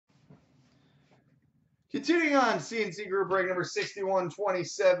Continuing on, C&C Group break number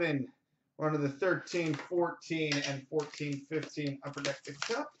 6127. We're under the 13-14 and 14-15 Upper Deck Pick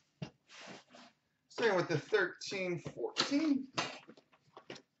Cup. Starting with the 13-14.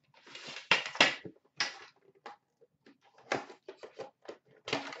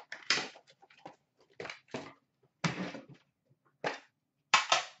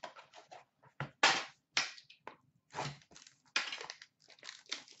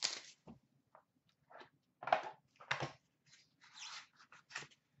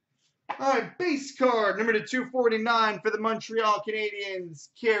 All right, base card, number to 249 for the Montreal Canadiens,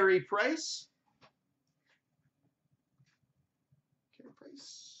 Carey Price.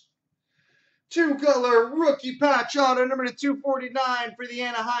 Two-color rookie patch auto, number to 249 for the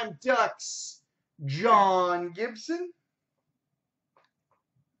Anaheim Ducks, John Gibson.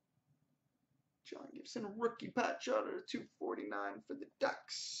 John Gibson, rookie patch auto to 249 for the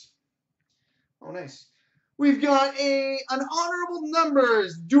Ducks. Oh, nice. We've got an honorable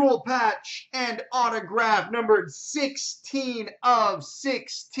numbers dual patch and autograph numbered 16 of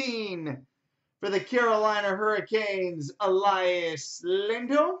 16 for the Carolina Hurricanes, Elias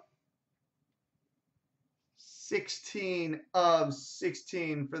Lindholm. 16 of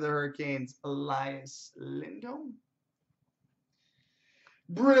 16 for the Hurricanes, Elias Lindholm.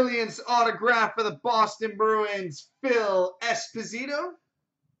 Brilliance autograph for the Boston Bruins, Phil Esposito.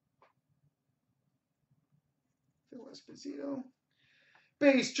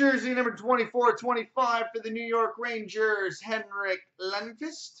 Base jersey number 24-25 for the New York Rangers, Henrik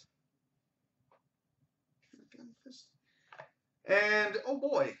Lundqvist. And, oh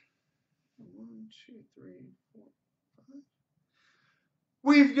boy, 1, 2, 3, 4, 5.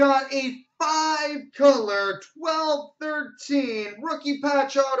 We've got a 5-color 12-13 rookie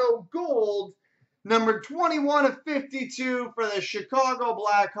patch auto gold, number 21 of 52 for the Chicago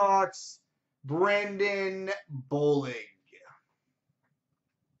Blackhawks, Brendan Bollig.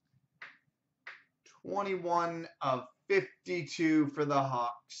 21 of 52 for the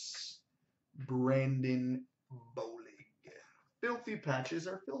Hawks, Brendan Bollig. Filthy patches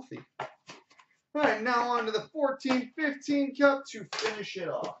are filthy. All right, now on to the 14-15 cup to finish it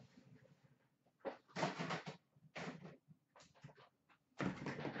off.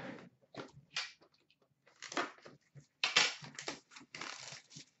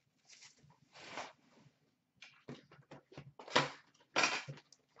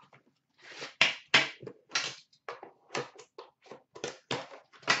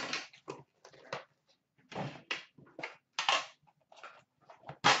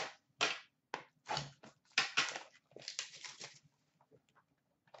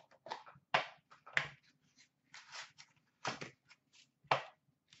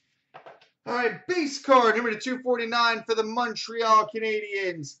 All right, base card, number 249 for the Montreal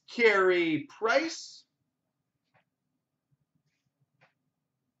Canadiens, Carey Price.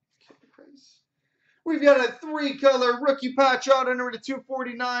 We've got a 3-color rookie patch auto, number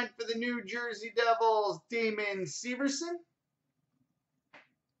 249 for the New Jersey Devils, Damon Severson.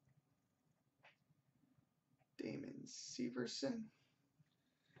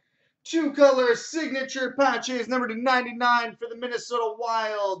 Two-color signature patches, number 99 for the Minnesota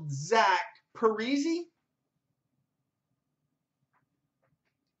Wild, Zach Parise.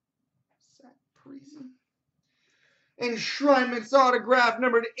 Enshrinement's autograph,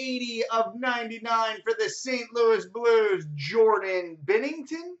 numbered 80 of 99 for the St. Louis Blues, Jordan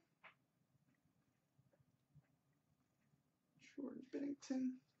Binnington.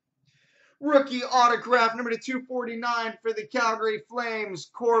 Rookie autograph, number 249 for the Calgary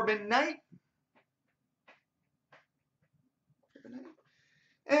Flames, Corbin Knight.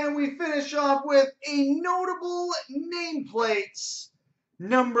 And we finish off with a notable nameplates,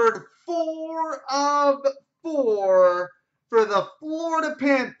 numbered 4 of 4 for the Florida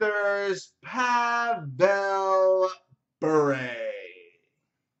Panthers, Pavel Bure.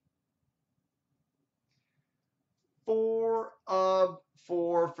 4 of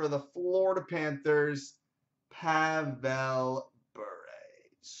 4 for the Florida Panthers, Pavel Bure.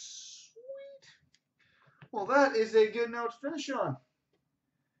 Sweet. Well, that is a good note to finish on.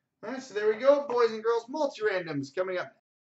 All right, so there we go, boys and girls. Multi-randoms coming up next.